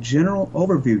get a general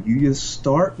overview. You just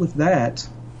start with that,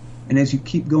 and as you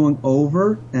keep going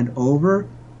over and over,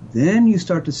 then you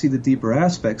start to see the deeper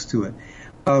aspects to it.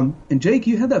 And Jake,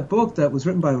 you had that book that was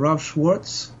written by Rav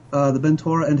Schwartz, The Ben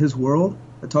Torah and His World,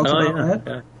 that talks about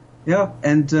that. Yeah,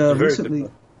 and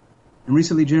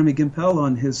recently Jeremy Gimpel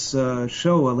on his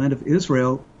show, Land of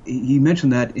Israel, he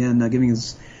mentioned that in giving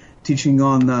his teaching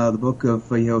on the book of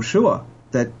Yehoshua,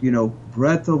 that,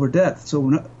 breadth over depth.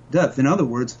 So depth, in other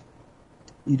words,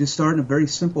 you just start in a very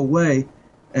simple way,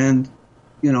 and,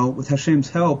 with Hashem's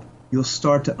help, you'll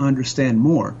start to understand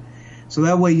more. So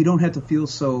that way you don't have to feel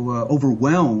so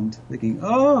overwhelmed, thinking,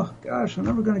 oh, gosh, I'm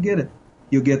never going to get it.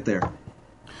 You'll get there.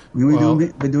 We've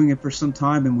been doing it for some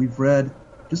time, and we've read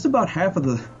just about half of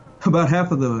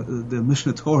the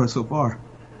Mishnah Torah so far.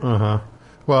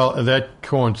 Well, that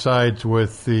coincides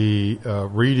with the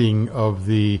reading of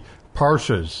the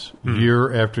Parshas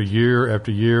year after year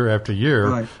after year after year,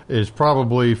 right, is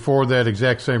probably for that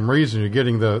exact same reason. You're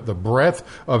getting the breadth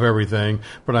of everything.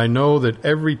 But I know that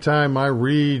every time I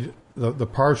read the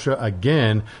Parsha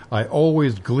again, I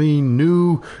always glean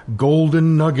new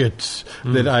golden nuggets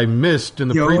that I missed in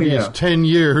the previous 10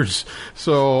 years.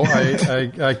 So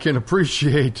I can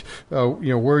appreciate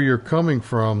where you're coming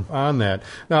from on that.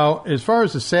 Now, as far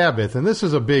as the Sabbath, and this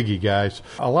is a biggie, guys,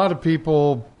 a lot of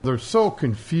people, they're so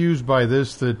confused by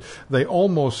this that they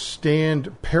almost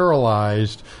stand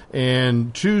paralyzed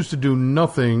and choose to do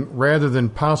nothing rather than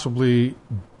possibly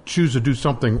choose to do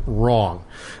something wrong.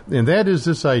 And that is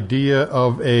this idea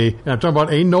of and I'm talking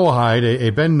about a Noahide, a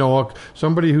Ben Noach,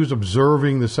 somebody who's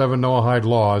observing the 7 Noahide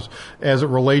laws as it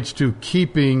relates to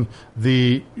keeping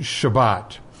the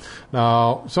Shabbat.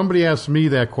 Now, somebody asks me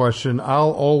that question,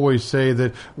 I'll always say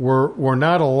that we're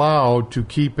not allowed to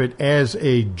keep it as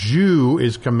a Jew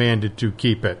is commanded to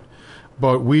keep it.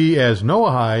 But we as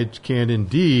Noahides can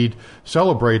indeed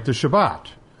celebrate the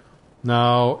Shabbat.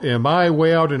 Now, am I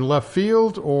way out in left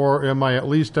field, or am I at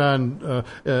least on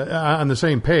the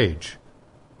same page?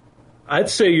 I'd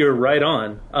say you're right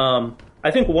on. I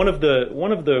think one of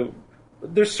the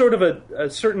there's sort of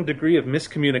a certain degree of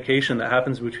miscommunication that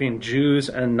happens between Jews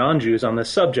and non-Jews on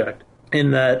this subject, in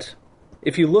that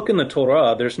if you look in the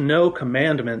Torah, there's no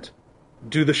commandment,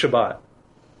 do the Shabbat.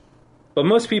 But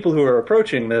most people who are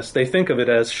approaching this, they think of it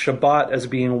as Shabbat as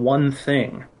being one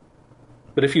thing.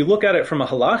 But if you look at it from a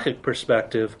halachic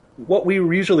perspective, what we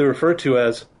usually refer to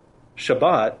as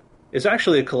Shabbat is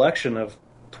actually a collection of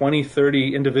 20,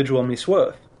 30 individual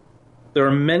mitzvot. There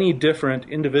are many different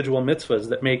individual mitzvahs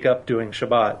that make up doing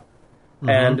Shabbat.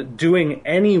 And doing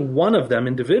any one of them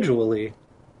individually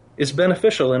is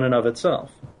beneficial in and of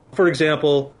itself. For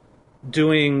example,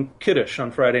 doing Kiddush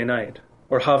on Friday night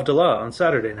or Havdalah on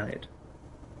Saturday night.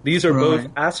 These are both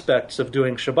aspects of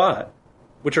doing Shabbat,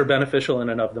 which are beneficial in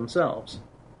and of themselves.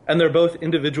 And they're both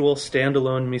individual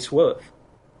standalone mitzvot.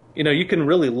 You can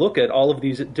really look at all of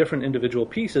these different individual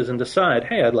pieces and decide,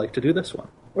 hey, I'd like to do this one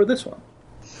or this one.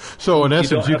 So in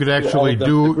essence, you could actually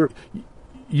do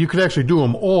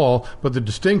them all, but the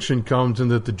distinction comes in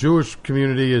that the Jewish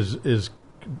community is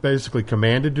basically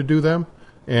commanded to do them,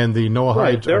 and the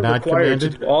Noahides are not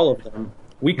commanded. To do all of them.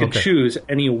 We could choose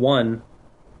any one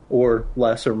or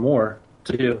less or more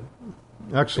to do.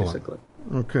 Excellent. Basically.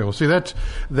 Okay, well, see, that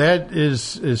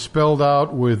is spelled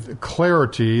out with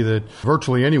clarity that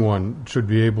virtually anyone should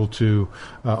be able to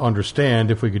understand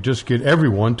if we could just get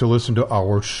everyone to listen to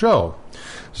our show.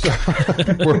 So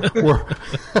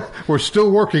we're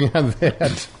still working on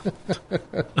that.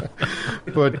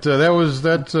 But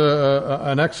that's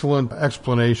an excellent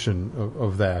explanation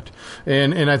of that.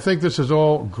 And I think this is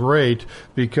all great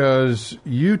because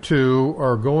you two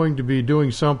are going to be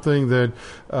doing something that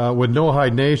with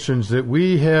Noahide Nations that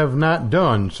we have not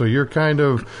done. So you're kind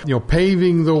of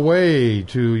paving the way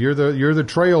to you're the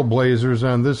trailblazers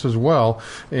on this as well.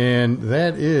 And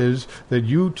that is that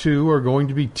you two are going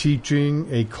to be teaching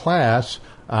a class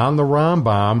on the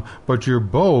Rambam, but you're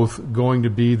both going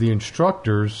to be the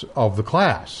instructors of the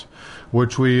class,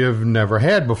 which we have never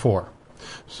had before.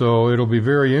 So it'll be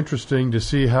very interesting to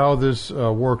see how this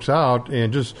works out.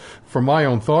 And just from my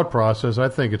own thought process, I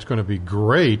think it's going to be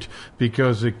great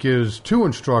because it gives two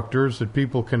instructors that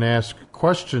people can ask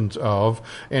questions of,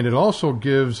 and it also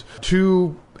gives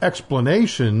two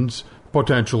explanations,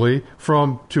 potentially,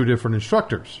 from two different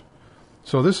instructors.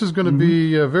 So this is going to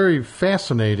be very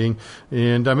fascinating,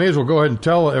 and I may as well go ahead and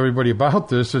tell everybody about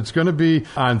this. It's going to be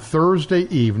on Thursday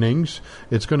evenings.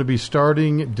 It's going to be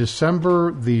starting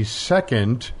December the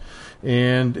 2nd,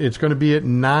 and it's going to be at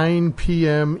 9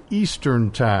 p.m.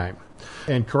 Eastern Time.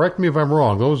 And correct me if I'm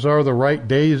wrong, those are the right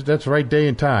days. That's the right day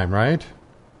and time, right?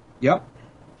 Yep.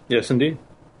 Yes, indeed.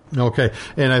 Okay,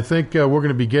 and I think we're going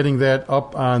to be getting that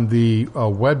up on the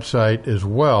website as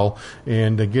well,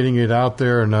 and getting it out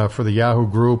there and for the Yahoo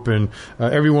group, and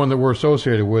everyone that we're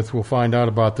associated with will find out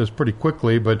about this pretty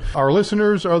quickly, but our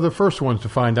listeners are the first ones to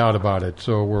find out about it,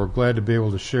 so we're glad to be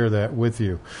able to share that with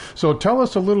you. So tell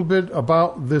us a little bit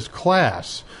about this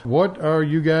class. What are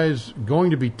you guys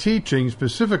going to be teaching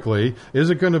specifically? Is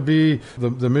it going to be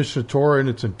the Mishneh Torah in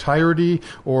its entirety,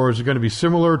 or is it going to be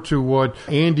similar to what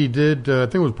Andy did, I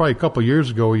think it was probably a couple of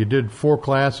years ago? You did 4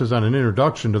 classes on an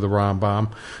introduction to the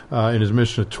Rambam in his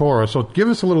Mishneh Torah. So give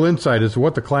us a little insight as to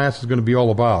what the class is going to be all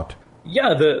about.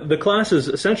 Yeah, the class is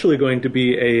essentially going to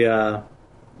be a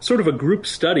sort of a group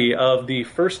study of the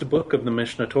first book of the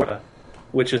Mishneh Torah,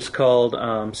 which is called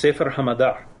Sefer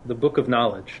HaMadar, the Book of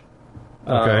Knowledge.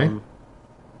 Okay.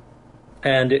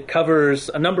 And it covers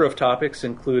a number of topics,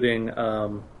 including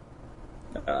the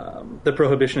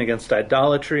prohibition against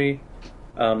idolatry,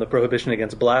 the prohibition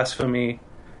against blasphemy,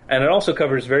 and it also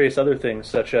covers various other things,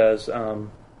 such as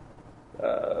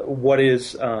what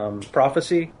is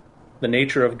prophecy, the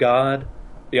nature of God,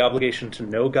 the obligation to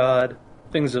know God,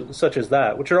 things such as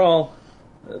that, which are all,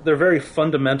 they're very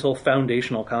fundamental,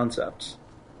 foundational concepts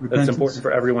that's important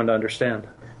for everyone to understand.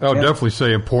 I would definitely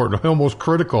say important, almost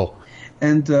critical.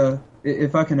 And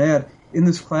if I can add, in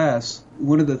this class,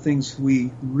 one of the things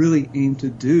we really aim to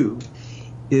do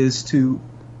is to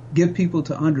get people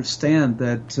to understand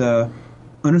that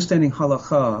understanding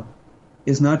halakha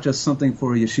is not just something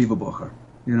for a yeshiva bocher.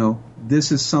 You know,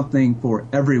 this is something for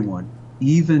everyone,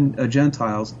 even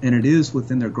Gentiles, and it is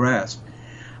within their grasp.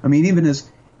 I mean, even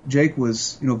as Jake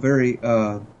was, very,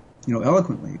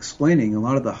 eloquently explaining a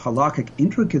lot of the halakhic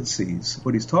intricacies,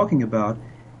 what he's talking about,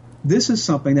 this is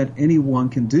something that anyone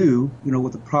can do,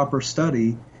 with the proper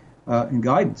study and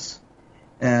guidance.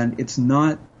 And it's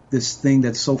not this thing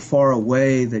that's so far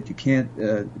away that you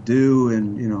can't do,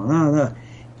 and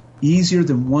easier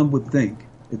than one would think.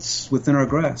 It's within our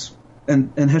grasp.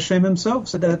 And Hashem himself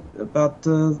said that about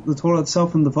the Torah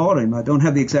itself in the volume. I don't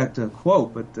have the exact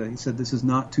quote, but he said this is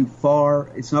not too far.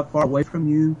 It's not far away from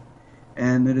you,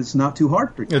 and it is not too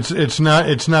hard for you. It's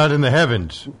not in the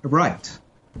heavens. Right.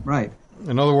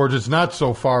 In other words, it's not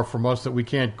so far from us that we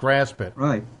can't grasp it.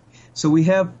 Right. So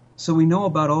we know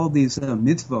about all these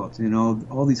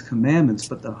mitzvot, all these commandments,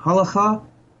 but the halakha,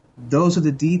 those are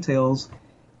the details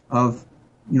of,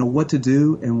 what to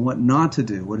do and what not to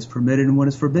do, what is permitted and what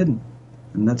is forbidden.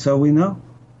 And that's how we know.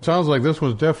 Sounds like this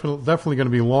one's definitely going to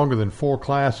be longer than 4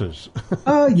 classes.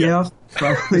 Yeah,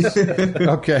 probably.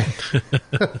 Okay.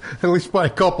 At least by a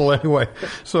couple anyway.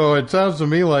 So it sounds to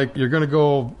me like you're going to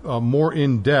go more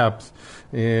in depth,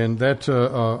 and that's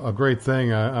a great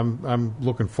thing. I'm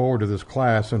looking forward to this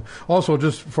class. And also,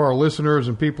 just for our listeners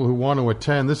and people who want to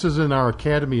attend, this is in our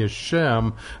Academy of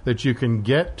Shem that you can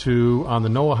get to on the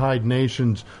Noahide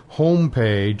Nation's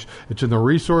homepage. It's in the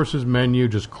resources menu.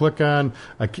 Just click on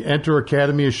enter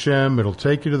Academy of Shem. It'll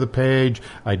take you to the page,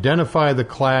 identify the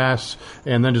class,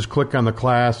 and then just click on the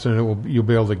class, and you'll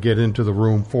be able to get into the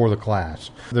room for the class.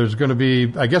 There's going to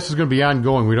be, I guess it's going to be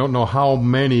ongoing. We don't know how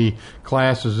many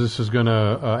classes this is going to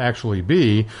actually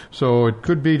be, so it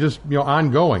could be just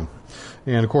ongoing.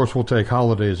 And of course we'll take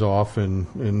holidays off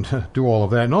and do all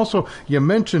of that. And also, you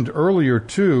mentioned earlier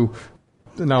too,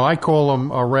 now I call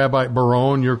him Rabbi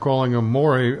Baron, you're calling him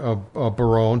Mori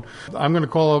Baron. I'm going to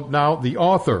call him now the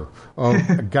author of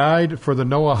A Guide for the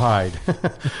Noahide.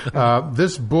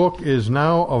 This book is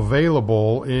now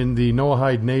available in the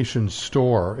Noahide Nation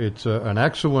store. It's an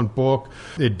excellent book.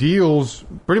 It deals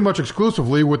pretty much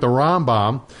exclusively with the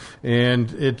Rambam,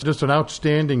 and it's just an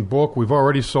outstanding book. We've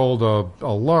already sold a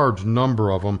large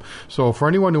number of them. So for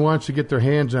anyone who wants to get their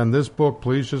hands on this book,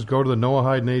 please just go to the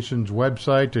Noahide Nation's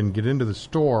website and get into the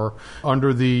store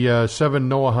under the 7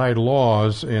 Noahide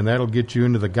laws, and that'll get you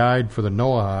into the guide for the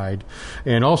Noahide.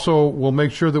 And also, we'll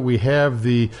make sure that we have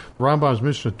the Rambam's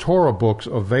Mishneh Torah books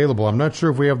available. I'm not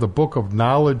sure if we have the Book of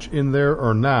Knowledge in there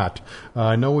or not.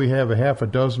 I know we have a half a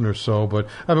dozen or so, but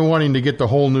I've been wanting to get the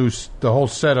whole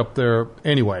set up there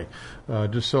anyway.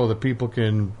 Just so that people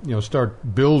can,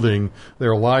 start building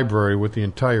their library with the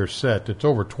entire set. It's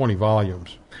over 20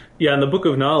 volumes. Yeah, and the Book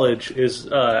of Knowledge is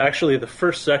actually the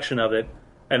first section of it,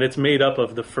 and it's made up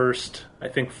of the first, I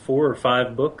think, 4 or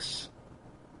 5 books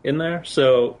in there.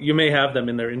 So you may have them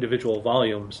in their individual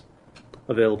volumes,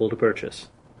 available to purchase.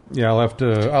 Yeah, I'll have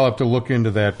to look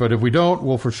into that. But if we don't,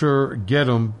 we'll for sure get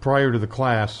them prior to the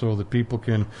class so that people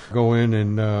can go in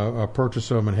and purchase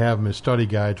them and have them as study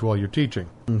guides while you're teaching.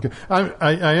 Okay.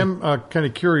 I am kind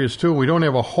of curious, too. We don't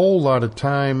have a whole lot of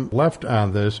time left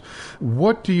on this.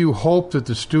 What do you hope that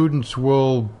the students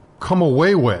will come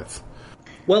away with?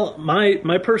 Well,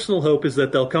 my personal hope is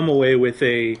that they'll come away with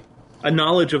a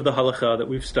knowledge of the halakha that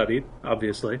we've studied,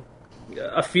 obviously,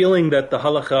 a feeling that the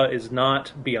halakha is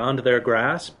not beyond their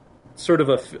grasp, sort of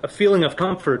a feeling of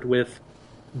comfort with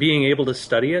being able to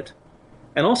study it,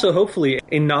 and also hopefully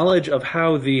a knowledge of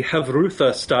how the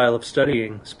Havrutha style of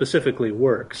studying specifically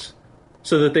works,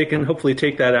 so that they can hopefully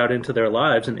take that out into their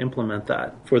lives and implement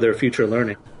that for their future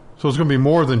learning. So it's going to be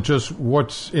more than just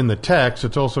what's in the text.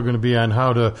 It's also going to be on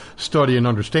how to study and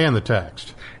understand the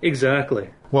text. Exactly.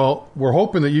 Well, we're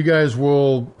hoping that you guys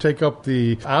will take up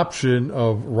the option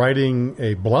of writing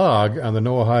a blog on the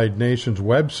Noahide Nation's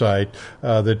website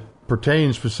that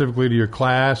pertains specifically to your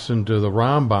class and to the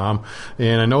Rambam.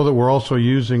 And I know that we're also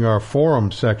using our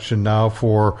forum section now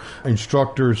for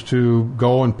instructors to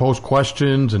go and post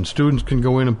questions, and students can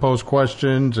go in and post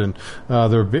questions, and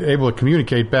they're able to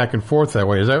communicate back and forth that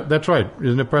way. That's right,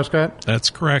 isn't it, Prescott? That's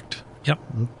correct. Yep.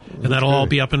 And that'll all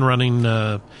be up and running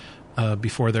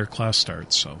before their class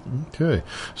starts. So okay,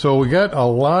 so we got a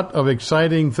lot of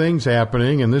exciting things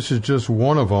happening, and this is just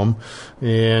one of them.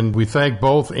 And we thank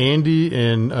both Andy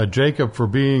and Jacob for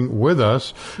being with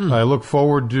us. I look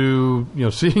forward to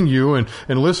seeing you and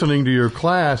listening to your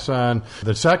class on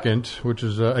the 2nd, which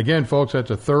is again, folks,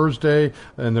 that's a Thursday,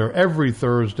 and they're every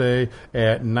Thursday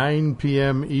at 9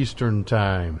 p.m. Eastern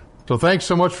Time. So thanks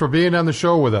so much for being on the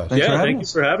show with us. Thank you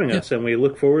for having us, and we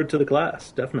look forward to the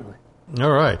class, definitely.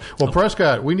 All right. Well,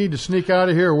 Prescott, we need to sneak out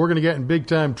of here. We're going to get in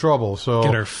big-time trouble. So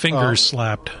get our fingers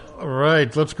slapped. All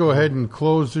right. Let's go ahead and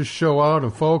close this show out.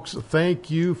 And, folks,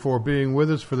 thank you for being with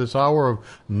us for this hour of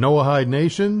Noahide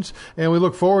Nations. And we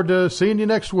look forward to seeing you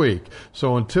next week.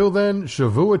 So until then,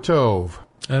 Shavua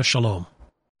Tov. Shalom.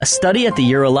 A study at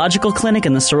the Urological Clinic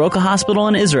in the Soroka Hospital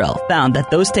in Israel found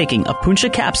that those taking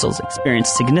Apuncha capsules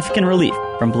experienced significant relief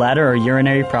from bladder or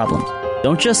urinary problems.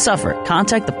 Don't just suffer.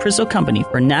 Contact the Prisso Company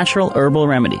for natural herbal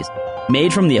remedies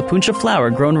made from the Apuncha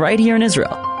flower grown right here in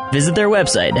Israel. Visit their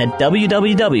website at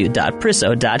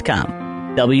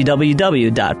www.prisso.com.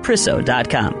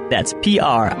 www.prisso.com. That's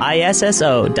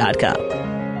PRISSO.com.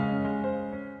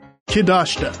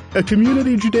 Kidashta, a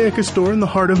community Judaica store in the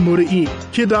heart of Modaim.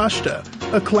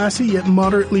 Kidashta, a classy yet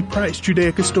moderately priced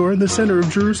Judaica store in the center of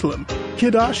Jerusalem.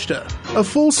 Kidashta, a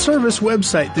full-service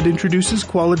website that introduces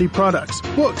quality products,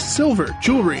 books, silver,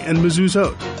 jewelry, and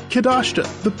mezuzot. Kidashta,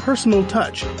 the personal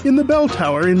touch, in the bell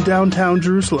tower in downtown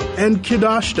Jerusalem. And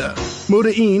Kidashta,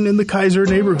 Modaim in the Kaiser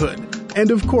neighborhood.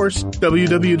 And of course,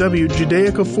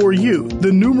 www.judaica4u,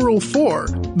 the numeral 4,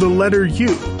 the letter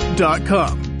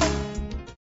U.com.